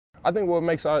I think what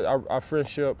makes our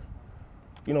friendship,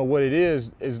 you know, what it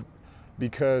is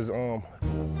because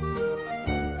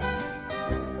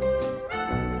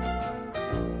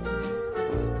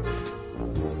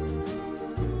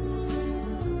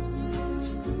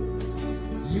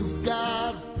You've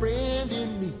got a friend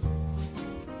in me.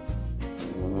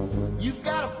 You've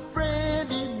got a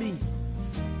friend in me.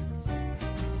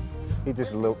 He's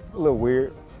just a little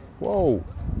weird. whoa.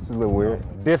 Just a little weird.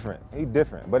 Different. He's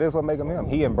different, but it's what makes him him.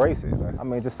 He embraces it. I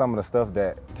mean, just some of the stuff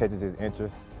that catches his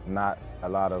interest. Not a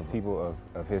lot of people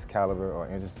of his caliber are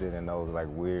interested in those like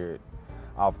weird,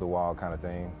 off the wall kind of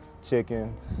things.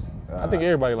 Chickens. I think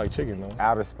everybody like chicken though.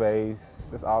 Outer space.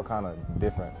 Just all kind of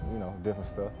different, you know, different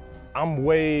stuff. I'm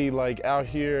way like out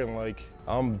here and like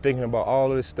I'm thinking about all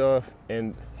of this stuff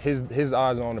and his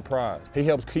eyes are on the prize. He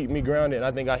helps keep me grounded and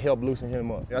I think I help loosen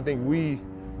him up. I think we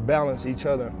balance each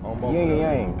other on both Yin of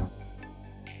and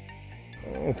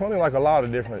them. Tony like a lot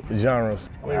of different genres.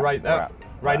 I mean, right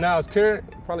now it's current,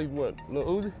 probably what, Lil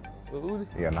Uzi? Lil Uzi?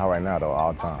 Yeah, not right now though,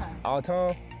 all time. All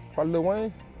time, probably Lil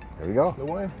Wayne. There we go. Lil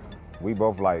Wayne. We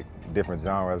both like different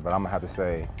genres, but I'm gonna have to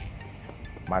say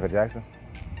Michael Jackson.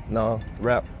 No,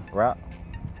 rap. Rap.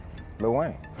 Lil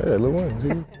Wayne. Yeah, Lil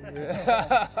Wayne.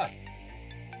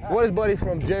 What is buddy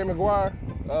from Jerry Maguire?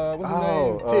 What's his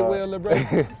name? Tidwell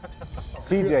LeBray.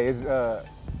 PJ is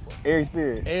Ari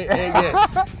Spears.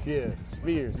 Yes. Yeah,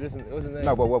 Spears. What's his name?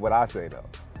 No, but what would I say though?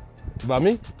 About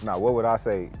me? No, what would I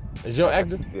say? Is your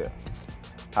actor? Yeah.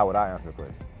 How would I answer the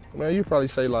question? Man, you probably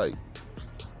say like,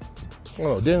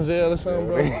 oh, Denzel or something,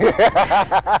 bro.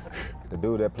 The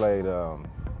dude that played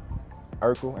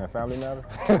Urkel in Family Matters.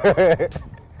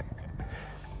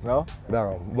 No?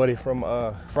 No, buddy from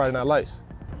Friday Night Lights.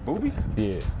 Booby?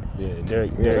 Yeah,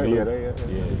 Derek Yeah.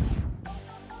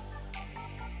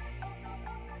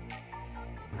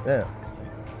 Yeah.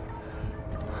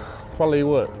 Probably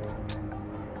what?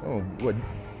 Oh, what?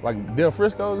 Like Del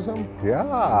Frisco's or something?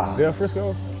 Yeah. Del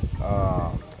Frisco?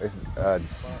 It's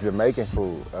Jamaican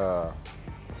food. Dang,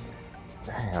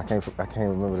 I can't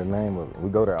remember the name of it.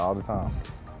 We go there all the time.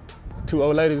 Two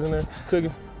old ladies in there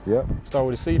cooking. Yep. Start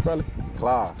with a C probably.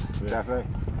 Clive's Yeah. Cafe.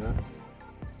 Yeah.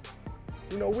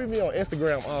 You know, we be on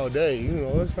Instagram all day. You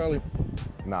know, it's probably.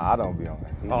 Nah, I don't be on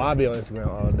that. Oh, I be on Instagram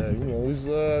all day. You know, it's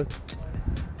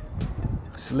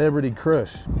celebrity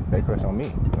crush. They crush on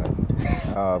me. Like,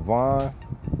 Vaughn.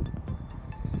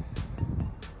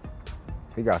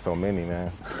 He got so many,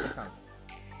 man.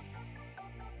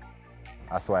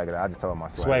 I swag it out. I just told him I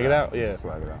swag it out. Swag it out? Yeah.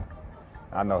 Swag it out.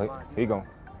 I know he gon'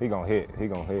 hit. He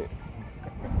gon' hit.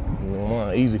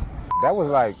 Easy. That was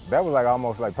like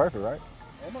almost like perfect, right?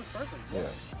 Almost perfect. Yeah.